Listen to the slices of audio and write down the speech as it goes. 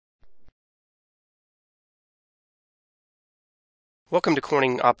Welcome to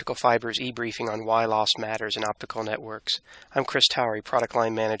Corning Optical Fiber's e-briefing on why loss matters in optical networks. I'm Chris Towery, Product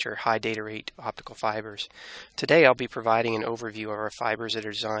Line Manager, High Data Rate Optical Fibers. Today I'll be providing an overview of our fibers that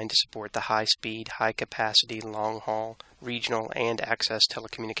are designed to support the high-speed, high-capacity, long-haul, regional, and access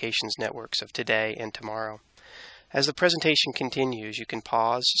telecommunications networks of today and tomorrow. As the presentation continues, you can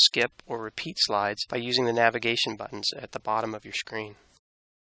pause, skip, or repeat slides by using the navigation buttons at the bottom of your screen.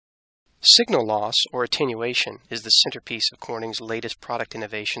 Signal loss, or attenuation, is the centerpiece of Corning's latest product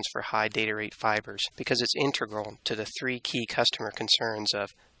innovations for high data rate fibers because it's integral to the three key customer concerns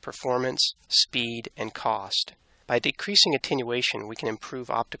of performance, speed, and cost. By decreasing attenuation, we can improve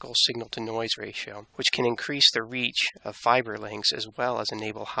optical signal-to-noise ratio, which can increase the reach of fiber links as well as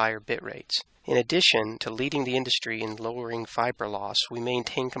enable higher bit rates. In addition to leading the industry in lowering fiber loss, we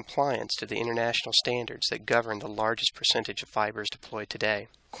maintain compliance to the international standards that govern the largest percentage of fibers deployed today.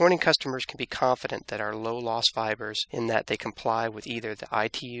 Corning customers can be confident that our low-loss fibers in that they comply with either the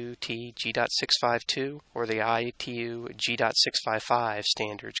ITU-T G.652 or the ITU G.655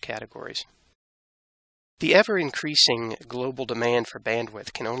 standards categories. The ever-increasing global demand for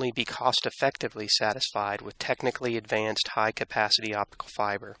bandwidth can only be cost-effectively satisfied with technically advanced high-capacity optical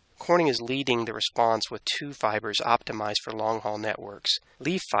fiber. Corning is leading the response with two fibers optimized for long-haul networks,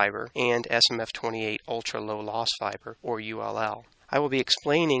 leaf fiber and SMF28 ultra-low-loss fiber, or ULL. I will be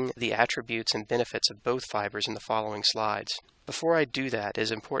explaining the attributes and benefits of both fibers in the following slides. Before I do that, it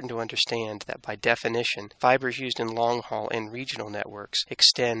is important to understand that by definition, fibers used in long-haul and regional networks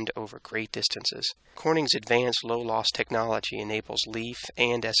extend over great distances. Corning's advanced low-loss technology enables leaf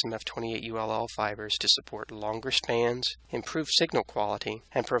and SMF28 ULL fibers to support longer spans, improve signal quality,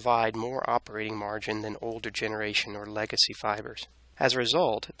 and provide more operating margin than older generation or legacy fibers. As a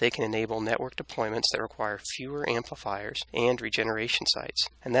result, they can enable network deployments that require fewer amplifiers and regeneration sites,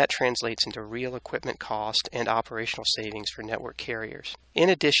 and that translates into real equipment cost and operational savings for network carriers. In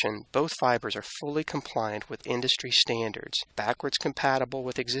addition, both fibers are fully compliant with industry standards, backwards compatible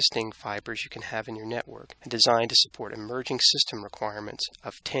with existing fibers you can have in your network, and designed to support emerging system requirements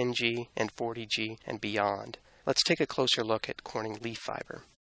of 10G and 40G and beyond. Let's take a closer look at Corning leaf fiber.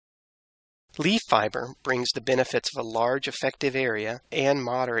 Leaf fiber brings the benefits of a large effective area and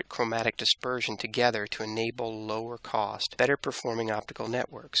moderate chromatic dispersion together to enable lower cost, better performing optical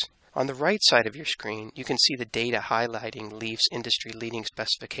networks. On the right side of your screen, you can see the data highlighting Leaf's industry-leading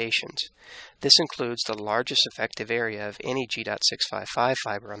specifications. This includes the largest effective area of any G.655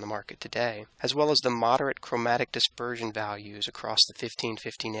 fiber on the market today, as well as the moderate chromatic dispersion values across the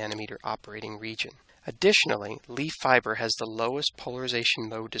 1550 nanometer operating region. Additionally, leaf fiber has the lowest polarization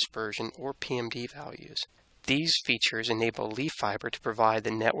mode dispersion, or PMD values. These features enable leaf fiber to provide the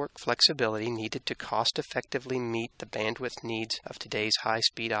network flexibility needed to cost-effectively meet the bandwidth needs of today's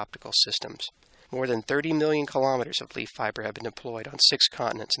high-speed optical systems. More than 30 million kilometers of leaf fiber have been deployed on 6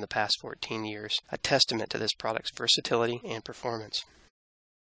 continents in the past 14 years, a testament to this product's versatility and performance.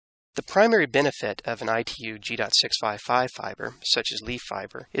 The primary benefit of an ITU G.655 fiber, such as leaf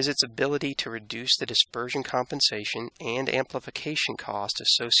fiber, is its ability to reduce the dispersion compensation and amplification cost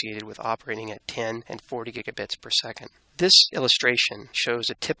associated with operating at 10 and 40 gigabits per second. This illustration shows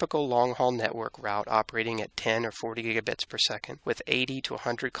a typical long-haul network route operating at 10 or 40 gigabits per second with 80 to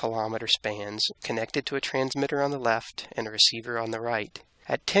 100 kilometer spans connected to a transmitter on the left and a receiver on the right.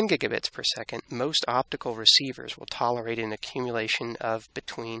 At 10 gigabits per second, most optical receivers will tolerate an accumulation of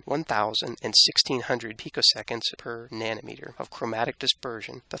between 1,000 and 1,600 picoseconds per nanometer of chromatic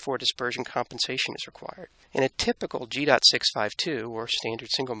dispersion before dispersion compensation is required. In a typical G.652 or standard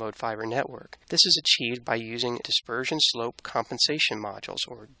single-mode fiber network, this is achieved by using dispersion slope compensation modules,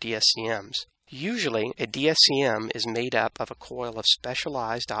 or DSCMs. Usually, a DSCM is made up of a coil of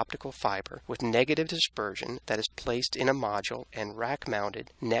specialized optical fiber with negative dispersion that is placed in a module and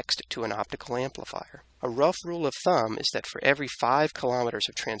rack-mounted next to an optical amplifier. A rough rule of thumb is that for every 5 kilometers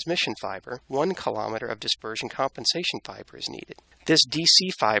of transmission fiber, 1 kilometer of dispersion compensation fiber is needed. This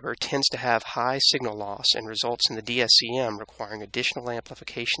DC fiber tends to have high signal loss and results in the DSCM requiring additional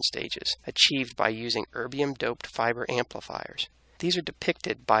amplification stages, achieved by using erbium-doped fiber amplifiers. These are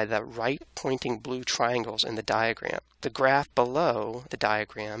depicted by the right-pointing blue triangles in the diagram. The graph below the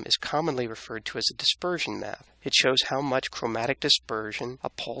diagram is commonly referred to as a dispersion map. It shows how much chromatic dispersion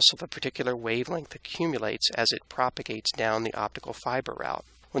a pulse of a particular wavelength accumulates as it propagates down the optical fiber route.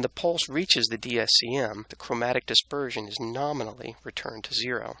 When the pulse reaches the DSCM, the chromatic dispersion is nominally returned to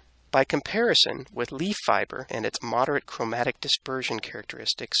zero. By comparison with leaf fiber and its moderate chromatic dispersion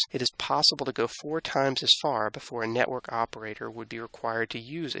characteristics, it is possible to go 4 times as far before a network operator would be required to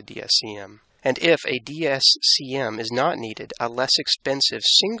use a DSCM. And if a DSCM is not needed, a less expensive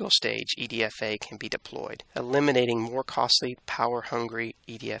single-stage EDFA can be deployed, eliminating more costly, power-hungry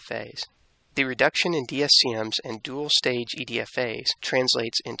EDFAs. The reduction in DSCMs and dual-stage EDFAs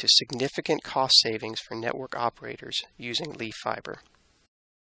translates into significant cost savings for network operators using leaf fiber.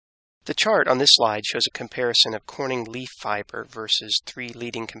 The chart on this slide shows a comparison of Corning leaf fiber versus 3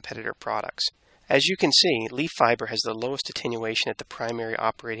 leading competitor products. As you can see, leaf fiber has the lowest attenuation at the primary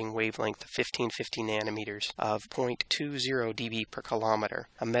operating wavelength of 1550 nanometers of 0.20 dB per kilometer,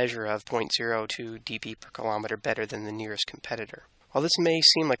 a measure of 0.02 dB per kilometer better than the nearest competitor. While this may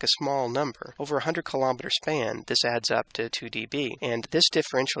seem like a small number, over a 100-kilometer span, this adds up to 2 dB, and this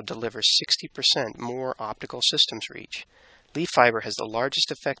differential delivers 60% more optical systems reach. Leaf fiber has the largest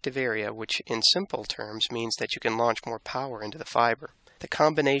effective area, which in simple terms means that you can launch more power into the fiber. The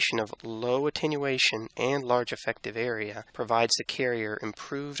combination of low attenuation and large effective area provides the carrier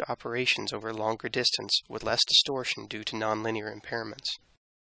improved operations over longer distance with less distortion due to nonlinear impairments.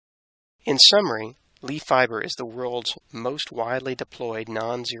 In summary, leaf fiber is the world's most widely deployed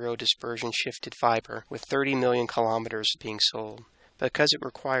non-zero dispersion shifted fiber, with 30 million kilometers being sold. Because it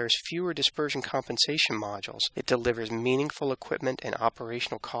requires fewer dispersion compensation modules, it delivers meaningful equipment and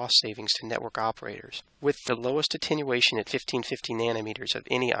operational cost savings to network operators. With the lowest attenuation at 1550 nanometers of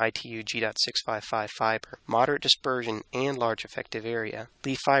any ITU G.655 fiber, moderate dispersion, and large effective area,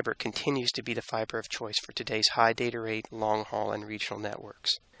 leaf fiber continues to be the fiber of choice for today's high data rate, long-haul, and regional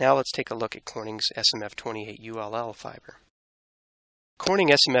networks. Now let's take a look at Corning's SMF28 ULL fiber. Corning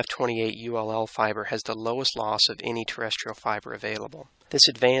SMF28 ULL fiber has the lowest loss of any terrestrial fiber available. This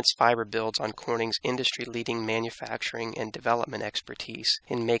advanced fiber builds on Corning's industry-leading manufacturing and development expertise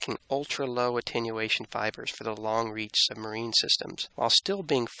in making ultra-low attenuation fibers for the long-reach submarine systems, while still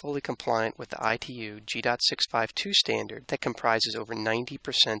being fully compliant with the ITU G.652 standard that comprises over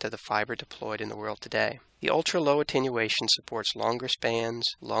 90% of the fiber deployed in the world today. The ultra-low attenuation supports longer spans,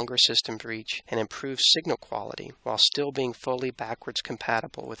 longer systems reach, and improves signal quality, while still being fully backwards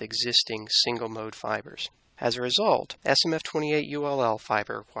compatible with existing single-mode fibers. As a result, SMF28 ULL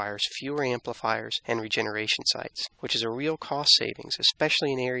fiber requires fewer amplifiers and regeneration sites, which is a real cost savings,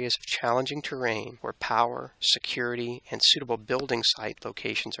 especially in areas of challenging terrain where power, security, and suitable building site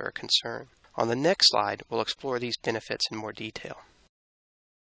locations are a concern. On the next slide, we'll explore these benefits in more detail.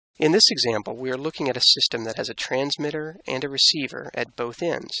 In this example, we are looking at a system that has a transmitter and a receiver at both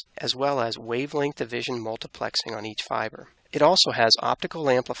ends, as well as wavelength division multiplexing on each fiber. It also has optical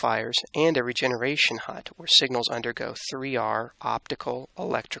amplifiers and a regeneration hut where signals undergo 3R optical,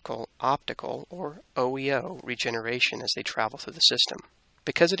 electrical, optical, or OEO regeneration as they travel through the system.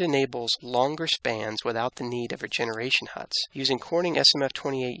 Because it enables longer spans without the need of regeneration huts, using Corning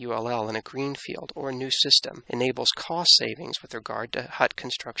SMF28 ULL in a greenfield or a new system enables cost savings with regard to hut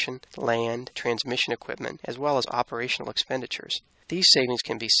construction, land, transmission equipment, as well as operational expenditures. These savings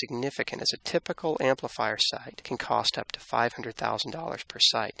can be significant, as a typical amplifier site can cost up to $500,000 per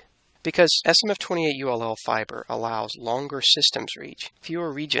site. Because SMF28 ULL fiber allows longer systems reach,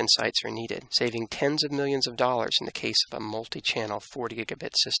 fewer regen sites are needed, saving tens of millions of dollars in the case of a multi-channel 40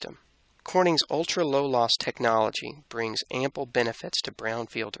 gigabit system. Corning's ultra-low loss technology brings ample benefits to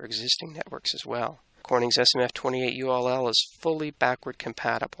brownfield or existing networks as well. Corning's SMF28 ULL is fully backward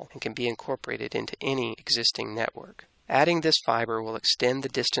compatible and can be incorporated into any existing network. Adding this fiber will extend the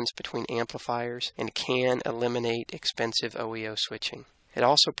distance between amplifiers and can eliminate expensive OEO switching. It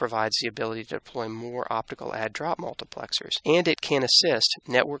also provides the ability to deploy more optical add-drop multiplexers, and it can assist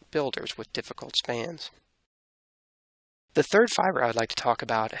network builders with difficult spans. The third fiber I would like to talk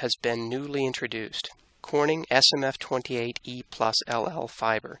about has been newly introduced. Corning SMF28E Plus LL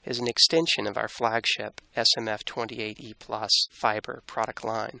fiber is an extension of our flagship SMF28E Plus fiber product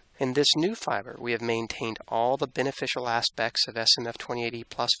line. In this new fiber, we have maintained all the beneficial aspects of SMF28E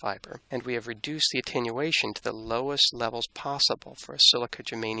Plus fiber, and we have reduced the attenuation to the lowest levels possible for a silica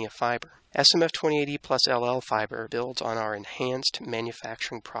germania fiber. SMF28E Plus LL fiber builds on our enhanced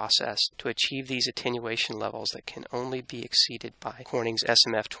manufacturing process to achieve these attenuation levels that can only be exceeded by Corning's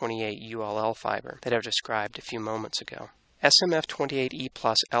SMF28 ULL fiber that I've described a few moments ago. SMF28E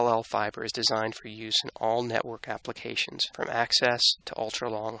Plus LL fiber is designed for use in all network applications, from access to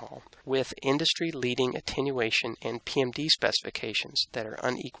ultra-long haul, with industry-leading attenuation and PMD specifications that are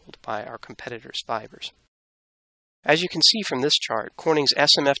unequaled by our competitors' fibers. As you can see from this chart, Corning's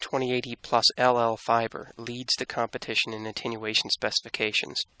SMF28E Plus LL fiber leads the competition in attenuation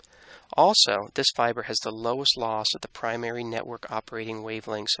specifications. Also, this fiber has the lowest loss at the primary network operating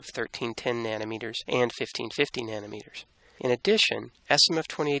wavelengths of 1310 nanometers and 1550 nanometers. In addition,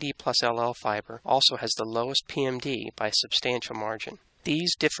 SMF28E Plus LL fiber also has the lowest PMD by a substantial margin.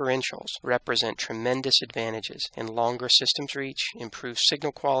 These differentials represent tremendous advantages in longer systems reach, improved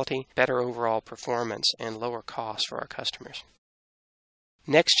signal quality, better overall performance, and lower costs for our customers.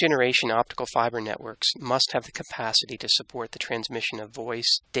 Next-generation optical fiber networks must have the capacity to support the transmission of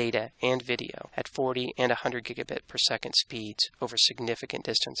voice, data, and video at 40 and 100 gigabit per second speeds over significant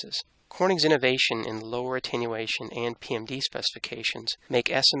distances. Corning's innovation in lower attenuation and PMD specifications make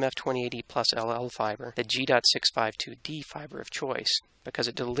SMF-28E plus LL fiber the G.652D fiber of choice because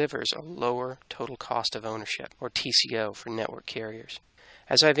it delivers a lower total cost of ownership, or TCO, for network carriers.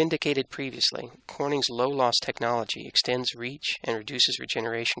 As I've indicated previously, Corning's low-loss technology extends reach and reduces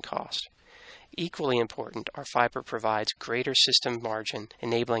regeneration cost. Equally important, our fiber provides greater system margin,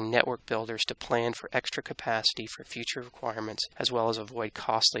 enabling network builders to plan for extra capacity for future requirements as well as avoid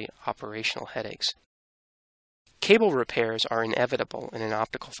costly operational headaches. Cable repairs are inevitable in an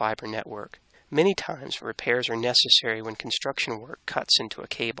optical fiber network. Many times, repairs are necessary when construction work cuts into a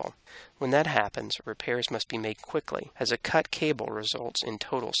cable. When that happens, repairs must be made quickly, as a cut cable results in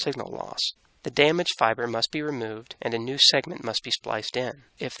total signal loss. The damaged fiber must be removed, and a new segment must be spliced in.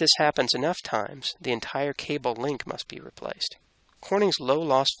 If this happens enough times, the entire cable link must be replaced. Corning's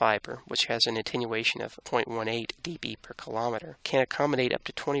low-loss fiber, which has an attenuation of 0.18 dB per kilometer, can accommodate up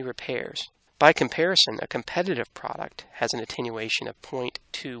to 20 repairs. By comparison, a competitive product has an attenuation of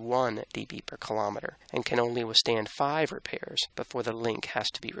 0.21 dB per kilometer and can only withstand 5 repairs before the link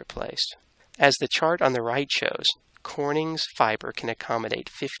has to be replaced. As the chart on the right shows, Corning's fiber can accommodate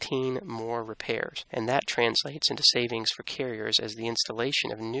 15 more repairs, and that translates into savings for carriers as the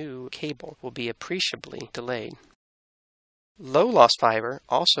installation of new cable will be appreciably delayed. Low-loss fiber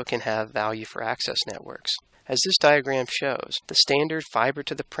also can have value for access networks. As this diagram shows, the standard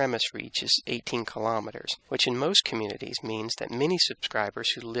fiber-to-the-premise reach is 18 kilometers, which in most communities means that many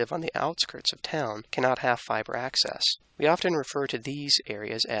subscribers who live on the outskirts of town cannot have fiber access. We often refer to these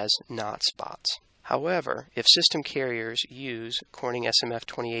areas as not spots. However, if system carriers use Corning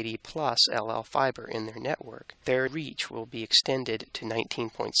SMF-28E plus LL fiber in their network, their reach will be extended to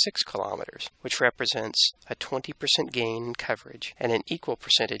 19.6 kilometers, which represents a 20% gain in coverage and an equal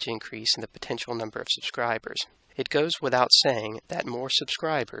percentage increase in the potential number of subscribers. It goes without saying that more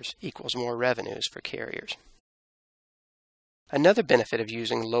subscribers equals more revenues for carriers. Another benefit of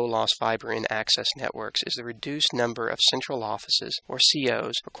using low-loss fiber in access networks is the reduced number of central offices, or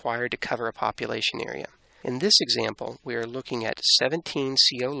COs, required to cover a population area. In this example, we are looking at 17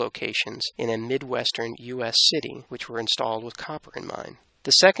 CO locations in a Midwestern U.S. city which were installed with copper in mind.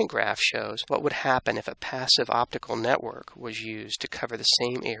 The second graph shows what would happen if a passive optical network was used to cover the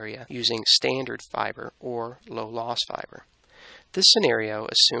same area using standard fiber or low-loss fiber. This scenario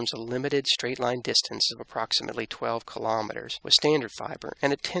assumes a limited straight-line distance of approximately 12 kilometers with standard fiber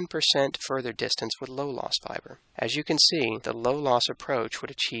and a 10% further distance with low-loss fiber. As you can see, the low-loss approach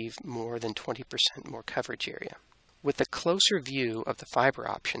would achieve more than 20% more coverage area. With a closer view of the fiber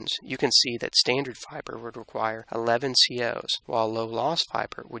options, you can see that standard fiber would require 11 COs, while low-loss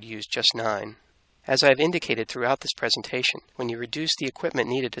fiber would use just 9. As I have indicated throughout this presentation, when you reduce the equipment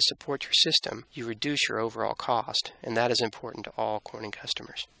needed to support your system, you reduce your overall cost, and that is important to all Corning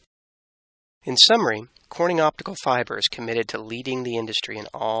customers. In summary, Corning Optical Fiber is committed to leading the industry in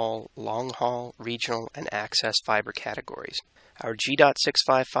all long-haul, regional, and access fiber categories. Our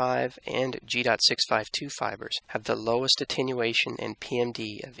G.655 and G.652 fibers have the lowest attenuation and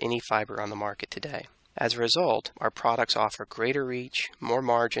PMD of any fiber on the market today. As a result, our products offer greater reach, more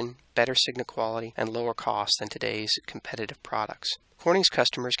margin, better signal quality, and lower cost than today's competitive products. Corning's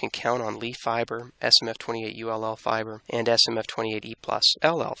customers can count on Leaf Fiber, SMF-28 ULL fiber, and SMF-28E plus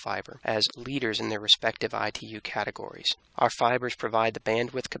LL fiber as leaders in their respective ITU categories. Our fibers provide the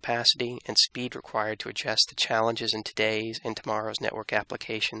bandwidth capacity and speed required to address the challenges in today's and tomorrow's network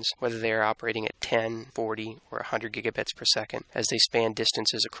applications, whether they are operating at 10, 40, or 100 gigabits per second, as they span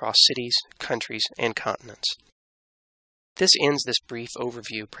distances across cities, countries, and continents. This ends this brief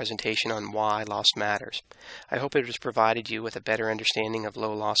overview presentation on why loss matters. I hope it has provided you with a better understanding of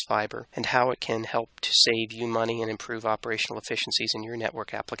low-loss fiber and how it can help to save you money and improve operational efficiencies in your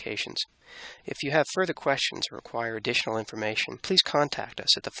network applications. If you have further questions or require additional information, please contact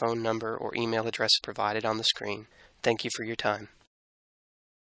us at the phone number or email address provided on the screen. Thank you for your time.